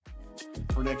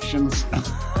Predictions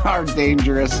are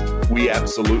dangerous. We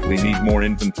absolutely need more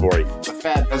inventory. The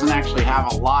Fed doesn't actually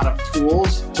have a lot of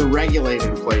tools to regulate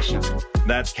inflation.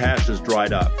 That cash has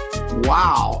dried up.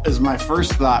 Wow, is my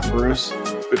first thought, Bruce.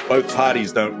 If both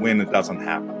parties don't win, it doesn't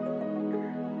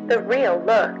happen. The Real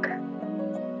Look.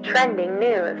 Trending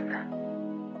news.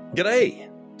 G'day.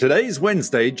 Today's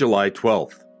Wednesday, July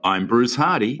 12th. I'm Bruce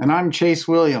Hardy. And I'm Chase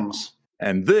Williams.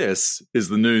 And this is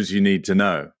the news you need to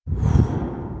know.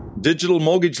 Digital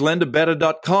mortgage lender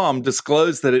Better.com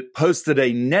disclosed that it posted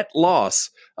a net loss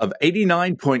of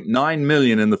 $89.9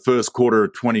 million in the first quarter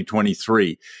of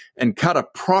 2023 and cut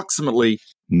approximately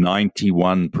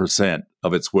 91%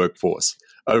 of its workforce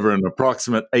over an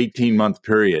approximate 18-month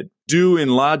period, due in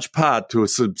large part to a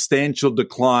substantial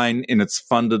decline in its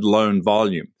funded loan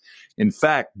volume. In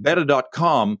fact,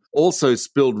 Better.com also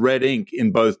spilled red ink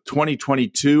in both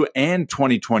 2022 and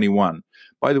 2021.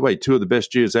 By the way, two of the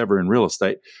best years ever in real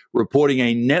estate, reporting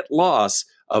a net loss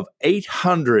of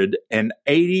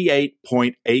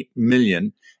 $888.8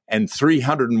 million and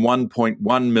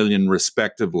 $301.1 million,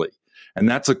 respectively. And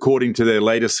that's according to their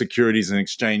latest Securities and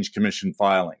Exchange Commission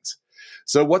filings.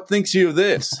 So what thinks you of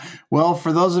this? Well,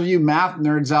 for those of you math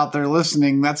nerds out there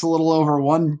listening, that's a little over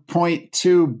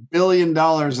 $1.2 billion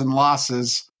in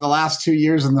losses the last 2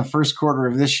 years and the first quarter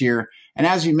of this year. And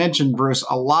as you mentioned, Bruce,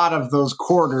 a lot of those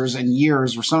quarters and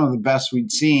years were some of the best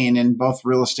we'd seen in both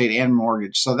real estate and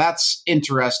mortgage. So that's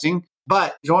interesting.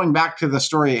 But going back to the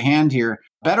story at hand here,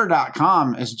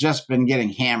 Better.com has just been getting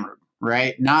hammered,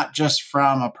 right? Not just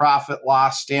from a profit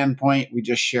loss standpoint, we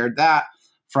just shared that.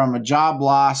 From a job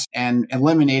loss and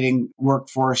eliminating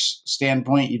workforce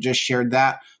standpoint, you just shared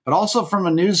that, but also from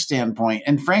a news standpoint.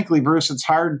 And frankly, Bruce, it's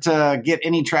hard to get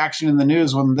any traction in the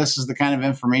news when this is the kind of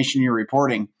information you're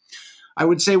reporting. I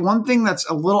would say one thing that's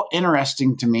a little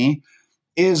interesting to me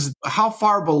is how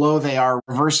far below they are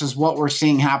versus what we're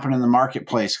seeing happen in the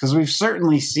marketplace. Because we've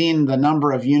certainly seen the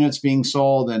number of units being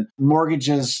sold and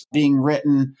mortgages being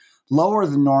written lower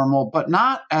than normal, but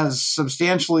not as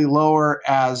substantially lower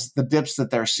as the dips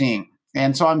that they're seeing.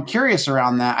 And so I'm curious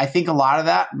around that. I think a lot of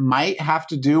that might have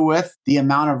to do with the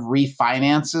amount of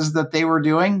refinances that they were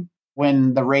doing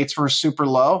when the rates were super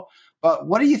low. But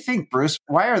what do you think, Bruce?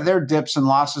 Why are their dips and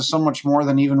losses so much more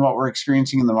than even what we're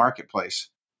experiencing in the marketplace?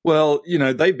 Well,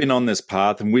 they've been on this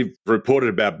path, and we've reported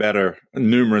about Better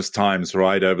numerous times,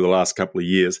 right, over the last couple of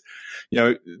years.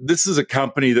 This is a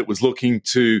company that was looking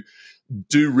to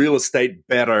do real estate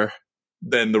better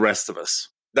than the rest of us.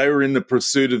 They were in the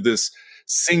pursuit of this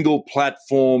single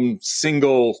platform,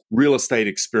 single real estate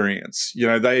experience.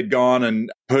 They had gone and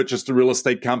purchased a real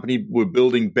estate company, were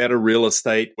building better real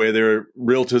estate where their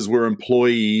realtors were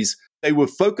employees. They were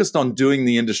focused on doing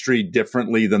the industry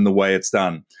differently than the way it's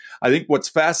done. I think what's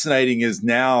fascinating is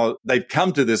now they've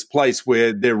come to this place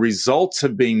where their results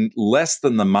have been less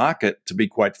than the market, to be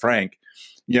quite frank.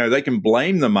 They can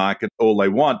blame the market all they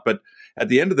want, but at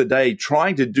the end of the day,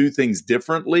 trying to do things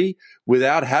differently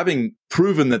without having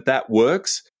proven that that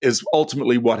works is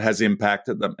ultimately what has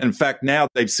impacted them. In fact, now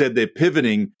they've said they're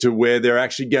pivoting to where they're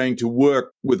actually going to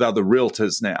work with other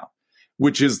realtors now,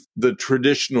 which is the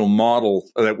traditional model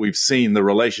that we've seen. The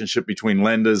relationship between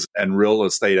lenders and real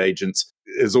estate agents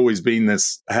has always been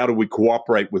this: how do we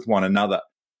cooperate with one another?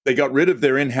 They got rid of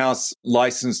their in-house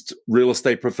licensed real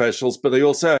estate professionals, but they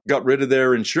also got rid of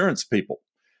their insurance people.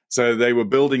 So they were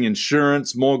building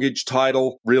insurance, mortgage,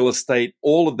 title, real estate,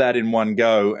 all of that in one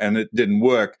go, and it didn't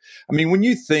work. I mean, when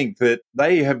you think that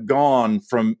they have gone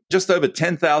from just over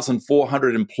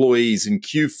 10,400 employees in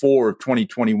Q4 of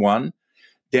 2021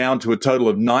 down to a total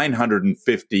of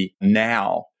 950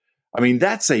 now, I mean,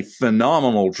 that's a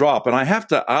phenomenal drop. And I have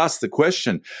to ask the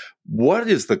question, what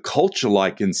is the culture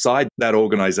like inside that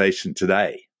organization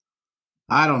today?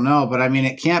 I don't know, but I mean,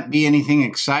 it can't be anything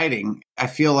exciting. I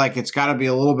feel like it's got to be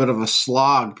a little bit of a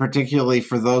slog, particularly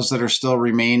for those that are still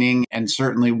remaining and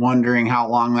certainly wondering how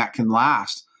long that can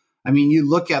last. I mean, you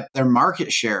look at their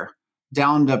market share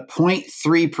down to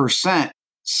 0.3%,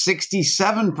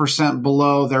 67%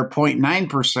 below their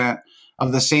 0.9%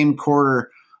 of the same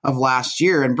quarter of last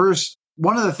year. And Bruce,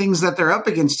 one of the things that they're up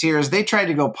against here is they tried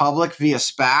to go public via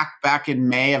SPAC back in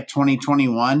May of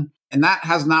 2021, and that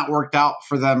has not worked out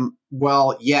for them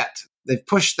well yet. They've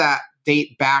pushed that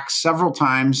date back several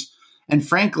times. And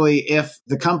frankly, if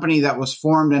the company that was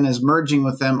formed and is merging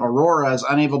with them, Aurora, is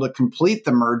unable to complete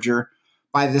the merger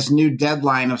by this new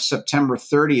deadline of September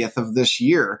 30th of this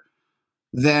year,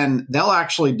 then they'll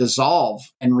actually dissolve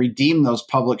and redeem those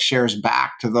public shares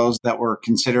back to those that were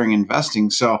considering investing.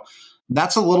 So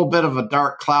that's a little bit of a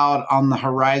dark cloud on the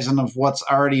horizon of what's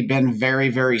already been very,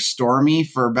 very stormy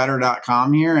for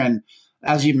Better.com here. And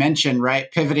as you mentioned,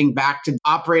 right, pivoting back to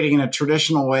operating in a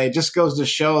traditional way just goes to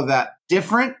show that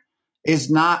different is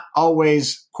not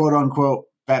always, quote unquote,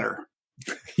 better.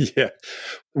 Yeah.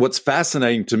 What's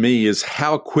fascinating to me is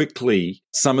how quickly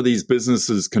some of these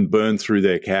businesses can burn through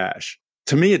their cash.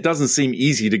 To me, it doesn't seem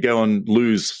easy to go and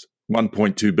lose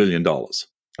 $1.2 billion.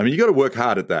 I mean, you got to work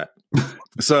hard at that.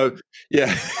 So,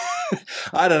 yeah,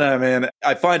 I don't know, man.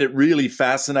 I find it really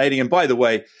fascinating. And by the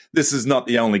way, this is not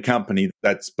the only company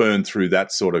that's burned through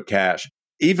that sort of cash.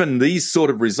 Even these sort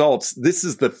of results, this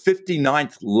is the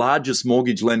 59th largest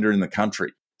mortgage lender in the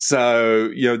country. So,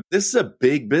 this is a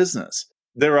big business.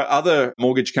 There are other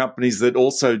mortgage companies that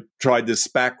also tried this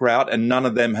SPAC route, and none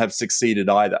of them have succeeded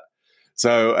either.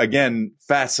 So again,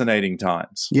 fascinating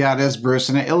times. Yeah, it is, Bruce.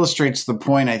 And it illustrates the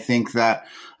point, I think, that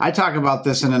I talk about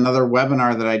this in another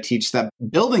webinar that I teach, that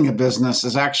building a business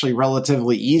is actually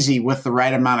relatively easy with the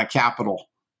right amount of capital.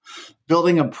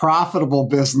 Building a profitable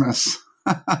business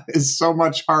is so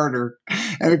much harder.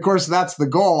 And of course, that's the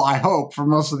goal, I hope, for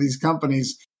most of these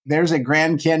companies. There's a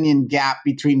Grand Canyon gap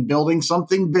between building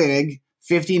something big,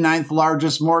 59th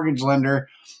largest mortgage lender,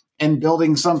 and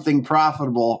building something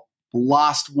profitable.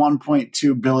 Lost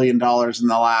 $1.2 billion in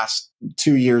the last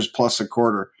 2 years plus a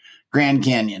quarter. Grand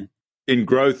Canyon. In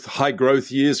growth, high growth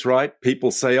years, right?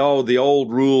 People say, oh, the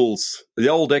old rules, the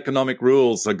old economic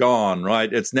rules are gone,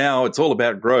 right? It's all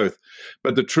about growth.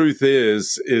 But the truth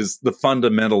is the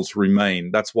fundamentals remain.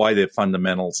 That's why they're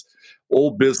fundamentals.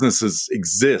 All businesses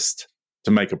exist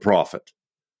to make a profit.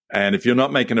 And if you're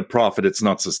not making a profit, it's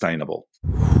not sustainable.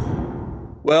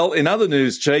 Well, in other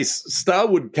news, Chase,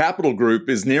 Starwood Capital Group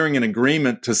is nearing an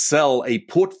agreement to sell a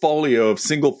portfolio of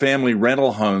single-family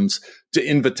rental homes to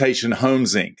Invitation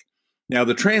Homes, Inc. Now,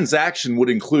 the transaction would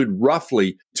include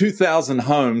roughly 2,000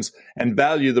 homes and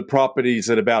value the properties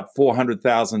at about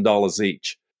 $400,000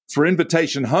 each. For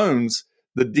Invitation Homes,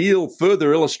 the deal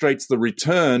further illustrates the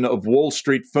return of Wall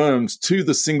Street firms to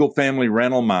the single-family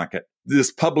rental market.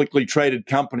 This publicly traded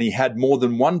company had more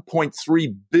than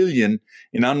 $1.3 billion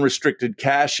in unrestricted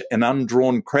cash and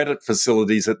undrawn credit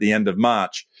facilities at the end of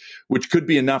March, which could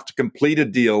be enough to complete a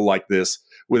deal like this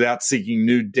without seeking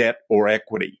new debt or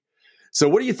equity. So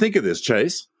what do you think of this,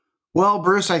 Chase? Well,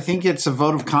 Bruce, I think it's a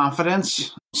vote of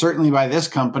confidence, certainly by this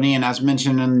company, and as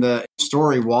mentioned in the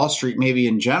story, Wall Street, maybe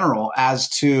in general, as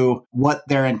to what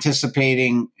they're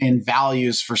anticipating in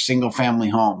values for single-family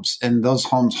homes, and those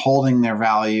homes holding their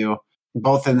value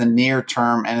both in the near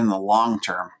term and in the long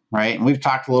term, right? And we've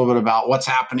talked a little bit about what's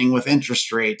happening with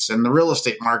interest rates and the real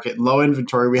estate market and low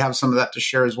inventory. We have some of that to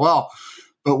share as well.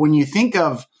 But when you think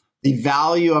of the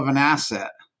value of an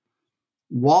asset,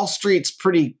 Wall Street's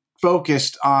pretty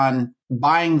focused on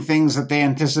buying things that they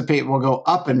anticipate will go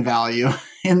up in value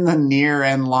in the near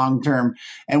and long term.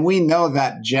 And we know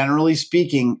that generally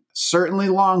speaking, certainly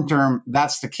long term,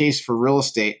 that's the case for real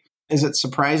estate. Is it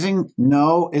surprising?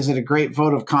 No. Is it a great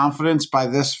vote of confidence by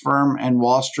this firm and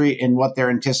Wall Street in what they're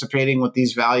anticipating with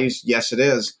these values? Yes, it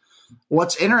is.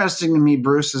 What's interesting to me,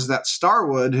 Bruce, is that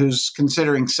Starwood, who's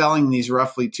considering selling these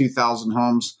roughly 2,000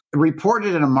 homes,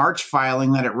 reported in a March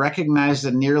filing that it recognized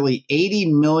a nearly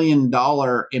 $80 million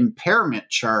impairment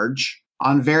charge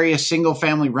on various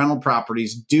single-family rental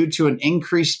properties due to an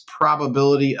increased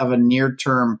probability of a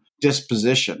near-term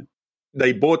disposition.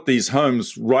 They bought these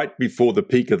homes right before the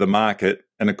peak of the market.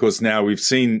 And of course, now we've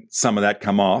seen some of that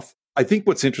come off. I think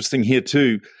what's interesting here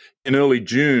too, in early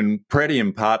June,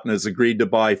 Pretium Partners agreed to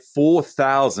buy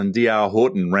 4,000 D.R.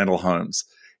 Horton rental homes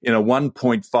in a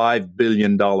 $1.5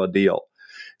 billion deal.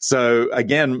 So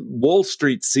again, Wall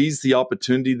Street sees the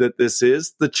opportunity that this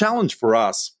is. The challenge for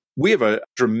us, we have a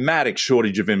dramatic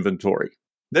shortage of inventory.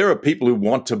 There are people who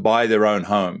want to buy their own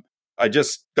home. I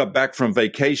just got back from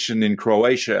vacation in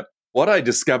Croatia. What I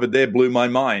discovered there blew my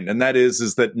mind, and that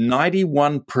is that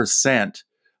 91%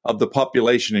 of the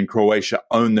population in Croatia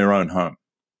own their own home.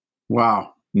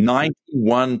 Wow.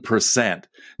 91%.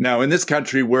 Now, in this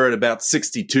country, we're at about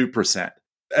 62%.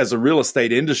 As a real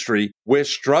estate industry, we're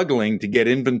struggling to get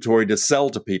inventory to sell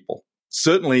to people.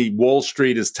 Certainly, Wall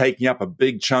Street is taking up a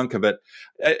big chunk of it.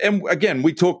 And again,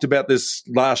 we talked about this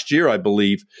last year, I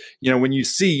believe. When you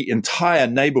see entire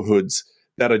neighborhoods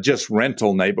that are just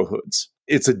rental neighborhoods,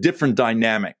 it's a different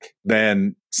dynamic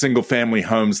than single-family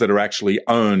homes that are actually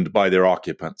owned by their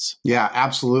occupants. Yeah,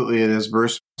 absolutely it is,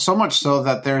 Bruce. So much so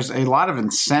that there's a lot of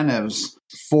incentives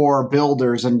for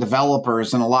builders and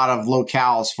developers and a lot of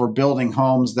locales for building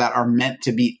homes that are meant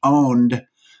to be owned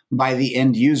by the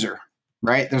end user,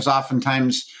 right? There's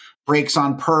oftentimes brakes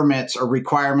on permits or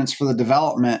requirements for the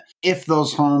development if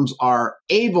those homes are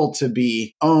able to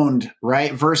be owned,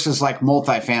 right? Versus like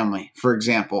multifamily, for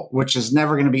example, which is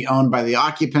never going to be owned by the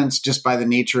occupants just by the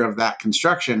nature of that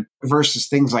construction, versus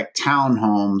things like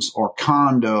townhomes or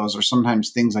condos or sometimes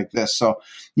things like this. So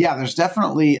yeah, there's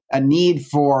definitely a need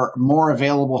for more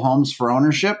available homes for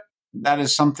ownership. That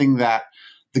is something that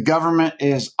the government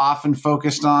is often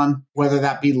focused on, whether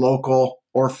that be local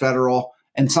or federal,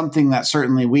 and something that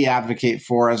certainly we advocate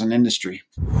for as an industry.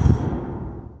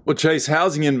 Well, Chase,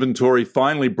 housing inventory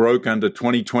finally broke under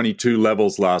 2022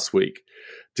 levels last week.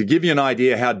 To give you an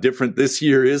idea how different this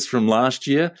year is from last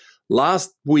year,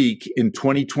 last week in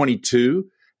 2022,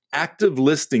 active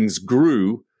listings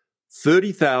grew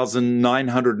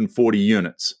 30,940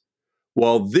 units,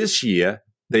 while this year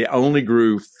they only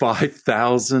grew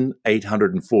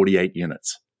 5,848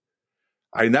 units.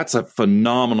 I mean, that's a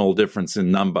phenomenal difference in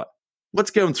number.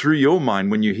 What's going through your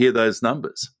mind when you hear those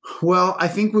numbers? Well, I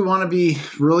think we want to be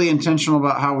really intentional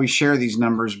about how we share these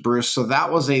numbers, Bruce. So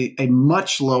that was a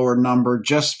much lower number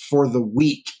just for the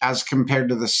week as compared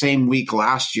to the same week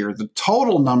last year. The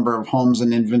total number of homes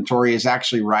in inventory is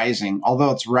actually rising,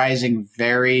 although it's rising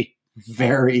very,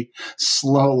 very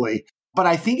slowly. But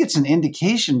I think it's an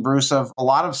indication, Bruce, of a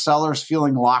lot of sellers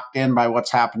feeling locked in by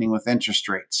what's happening with interest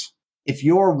rates. If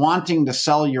you're wanting to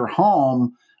sell your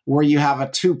home where you have a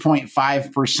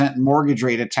 2.5% mortgage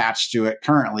rate attached to it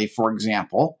currently, for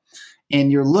example,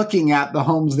 and you're looking at the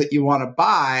homes that you want to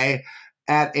buy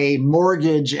at a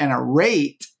mortgage and a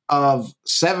rate of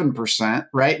 7%,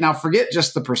 right? Now, forget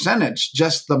just the percentage,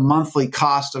 just the monthly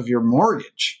cost of your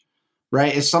mortgage,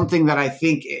 right, is something that I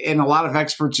think, and a lot of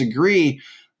experts agree,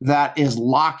 that is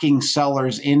locking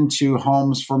sellers into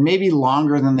homes for maybe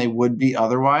longer than they would be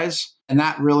otherwise. And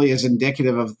that really is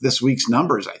indicative of this week's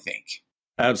numbers, I think.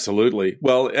 Absolutely.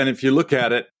 Well, and if you look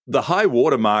at it, the high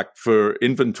watermark for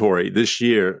inventory this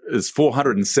year is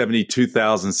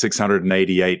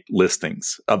 472,688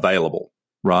 listings available,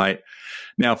 right?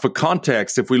 Now, for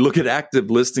context, if we look at active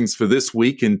listings for this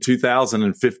week in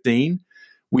 2015,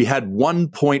 we had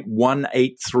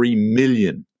 1.183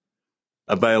 million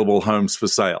available homes for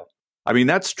sale. I mean,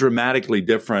 that's dramatically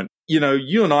different. You know,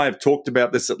 you and I have talked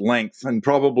about this at length and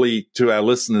probably to our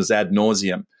listeners ad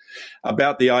nauseum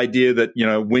about the idea that, you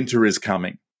know, winter is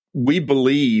coming. We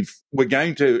believe we're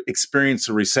going to experience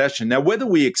a recession. Now, whether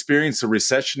we experience a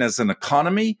recession as an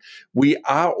economy, we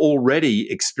are already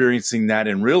experiencing that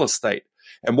in real estate.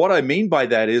 And what I mean by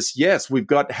that is, yes, we've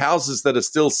got houses that are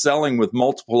still selling with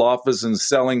multiple offers and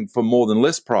selling for more than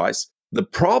list price. The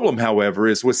problem, however,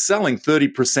 is we're selling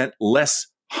 30% less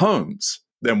homes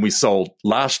than we sold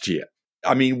last year.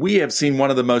 I mean, we have seen one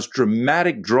of the most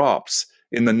dramatic drops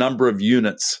in the number of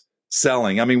units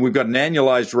selling. I mean, we've got an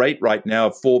annualized rate right now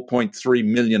of 4.3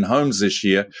 million homes this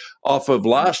year off of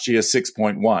last year,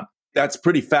 6.1. That's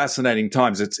pretty fascinating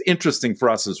times. It's interesting for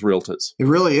us as realtors. It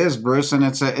really is, Bruce, and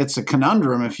it's a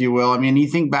conundrum, if you will. I mean, you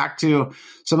think back to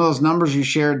some of those numbers you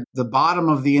shared, the bottom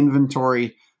of the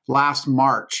inventory last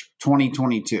March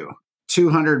 2022,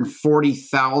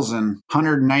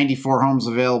 240,194 homes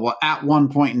available at one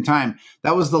point in time.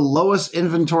 That was the lowest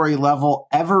inventory level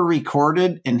ever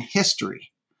recorded in history.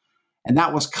 And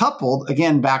that was coupled,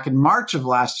 again, back in March of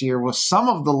last year, with some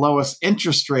of the lowest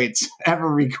interest rates ever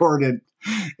recorded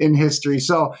in history.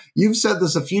 So you've said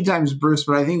this a few times, Bruce,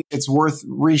 but I think it's worth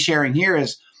resharing here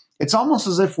is it's almost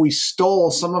as if we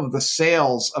stole some of the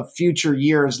sales of future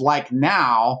years like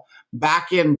now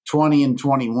back in 20 and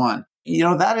 21. You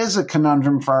know, that is a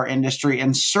conundrum for our industry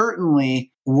and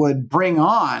certainly would bring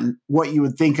on what you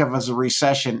would think of as a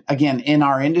recession, again, in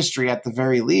our industry at the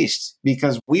very least,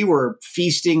 because we were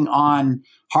feasting on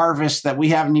harvests that we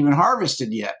haven't even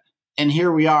harvested yet. And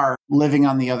here we are living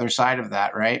on the other side of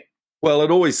that, right? Well,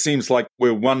 it always seems like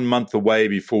we're 1 month away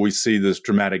before we see this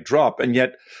dramatic drop. And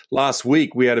yet last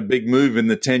week we had a big move in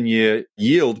the 10-year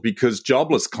yield because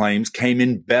jobless claims came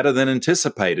in better than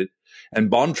anticipated. And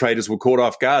bond traders were caught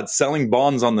off guard selling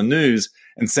bonds on the news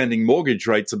and sending mortgage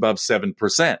rates above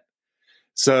 7%.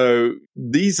 So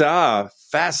these are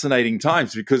fascinating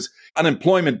times because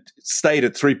unemployment stayed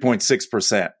at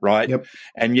 3.6%, right? Yep.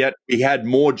 And yet we had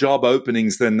more job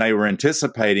openings than they were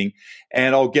anticipating.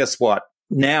 And guess what?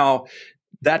 Now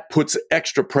that puts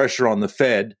extra pressure on the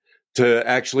Fed to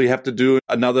actually have to do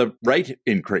another rate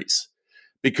increase.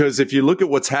 Because if you look at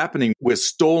what's happening, we're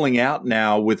stalling out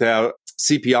now with our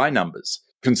CPI numbers,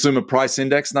 consumer price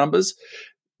index numbers.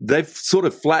 They've sort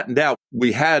of flattened out.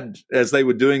 We had, as they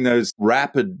were doing those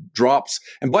rapid drops,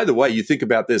 and by the way, you think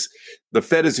about this, the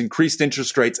Fed has increased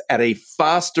interest rates at a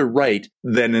faster rate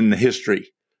than in the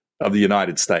history of the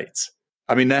United States.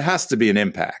 I mean, there has to be an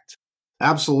impact.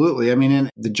 Absolutely. I mean, and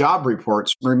the job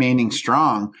reports remaining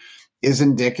strong is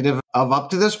indicative of, up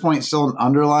to this point, still an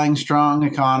underlying strong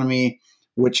economy,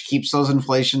 which keeps those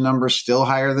inflation numbers still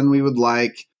higher than we would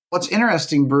like. What's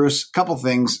interesting, Bruce, a couple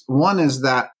things. One is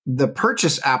that the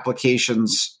purchase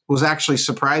applications was actually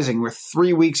surprising with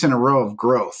 3 weeks in a row of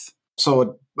growth.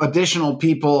 So additional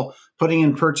people putting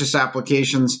in purchase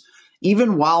applications,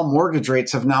 even while mortgage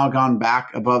rates have now gone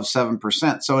back above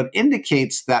 7%. So it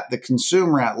indicates that the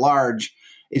consumer at large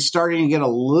is starting to get a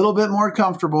little bit more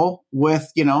comfortable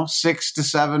with, 6 to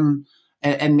 7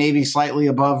 and maybe slightly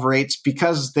above rates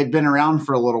because they've been around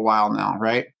for a little while now,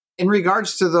 right? In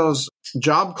regards to those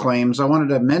job claims, I wanted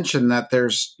to mention that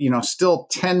there's, still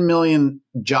 10 million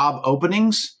job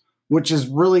openings, which is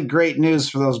really great news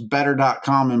for those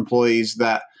Better.com employees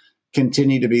that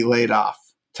continue to be laid off,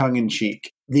 tongue in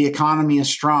cheek. The economy is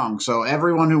strong, so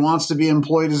everyone who wants to be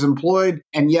employed is employed,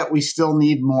 and yet we still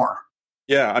need more.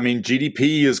 Yeah, I mean,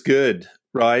 GDP is good,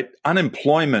 right?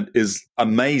 Unemployment is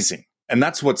amazing. And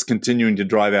that's what's continuing to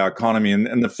drive our economy.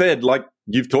 And the Fed, like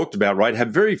you've talked about, right,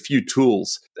 have very few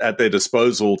tools at their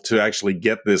disposal to actually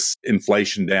get this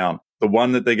inflation down. The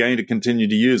one that they're going to continue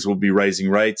to use will be raising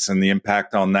rates, and the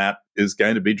impact on that is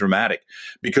going to be dramatic.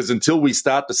 Because until we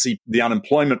start to see the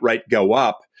unemployment rate go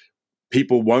up,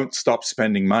 people won't stop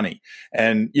spending money.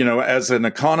 And, as an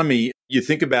economy, you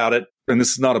think about it, and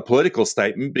this is not a political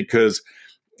statement because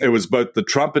it was both the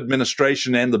Trump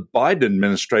administration and the Biden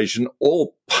administration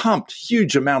all pumped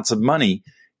huge amounts of money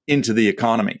into the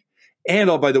economy. And,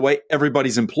 oh, by the way,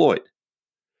 everybody's employed.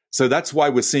 So that's why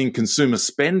we're seeing consumer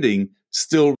spending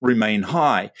still remain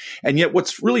high. And yet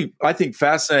what's really, I think,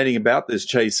 fascinating about this,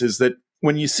 Chase, is that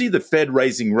when you see the Fed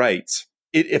raising rates,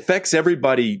 it affects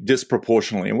everybody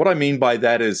disproportionately. And what I mean by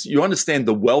that is you understand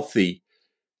the wealthy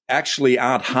actually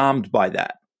aren't harmed by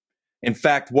that. In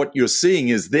fact, what you're seeing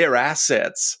is their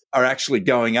assets are actually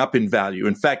going up in value.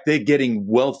 In fact, they're getting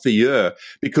wealthier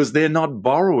because they're not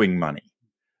borrowing money.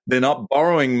 They're not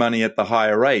borrowing money at the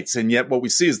higher rates. And yet what we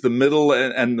see is the middle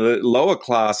and the lower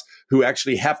class who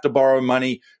actually have to borrow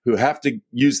money, who have to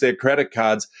use their credit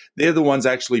cards. They're the ones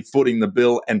actually footing the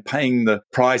bill and paying the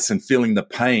price and feeling the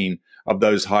pain of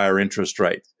those higher interest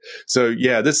rates. So,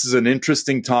 yeah, this is an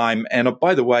interesting time. And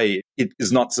by the way, it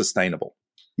is not sustainable.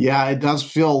 Yeah, it does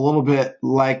feel a little bit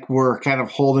like we're kind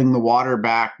of holding the water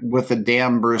back with a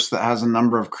dam, Bruce, that has a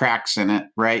number of cracks in it,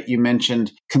 right? You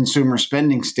mentioned consumer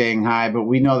spending staying high, but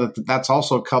we know that that's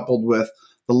also coupled with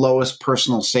the lowest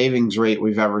personal savings rate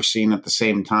we've ever seen at the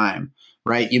same time,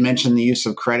 right? You mentioned the use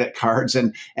of credit cards,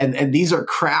 and these are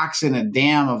cracks in a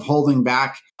dam of holding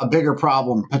back a bigger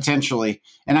problem potentially.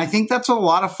 And I think that's what a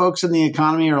lot of folks in the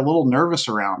economy are a little nervous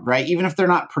around, right? Even if they're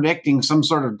not predicting some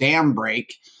sort of dam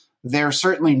break, they're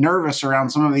certainly nervous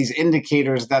around some of these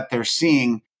indicators that they're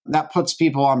seeing. That puts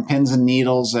people on pins and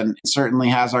needles and certainly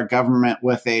has our government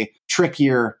with a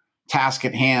trickier task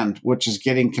at hand, which is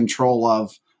getting control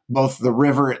of both the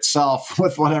river itself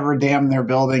with whatever dam they're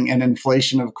building and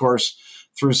inflation, of course,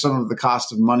 through some of the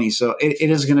cost of money. So it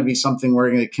is going to be something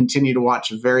we're going to continue to watch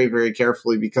very, very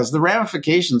carefully because the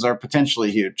ramifications are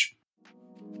potentially huge.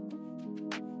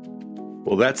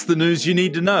 Well, that's the news you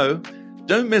need to know.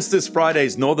 Don't miss this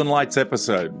Friday's Northern Lights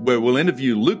episode, where we'll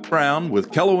interview Luke Brown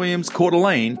with Keller Williams Coeur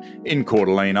d'Alene in Coeur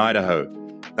d'Alene, Idaho.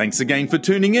 Thanks again for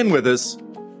tuning in with us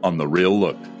on The Real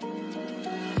Look.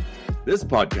 This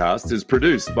podcast is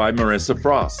produced by Marissa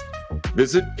Frost.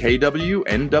 Visit KWNWR.com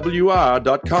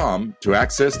to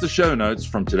access the show notes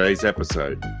from today's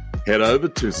episode. Head over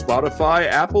to Spotify,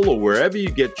 Apple, or wherever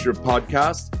you get your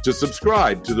podcasts to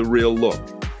subscribe to The Real Look.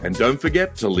 And don't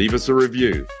forget to leave us a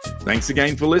review. Thanks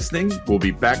again for listening. We'll be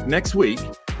back next week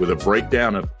with a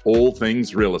breakdown of all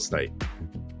things real estate.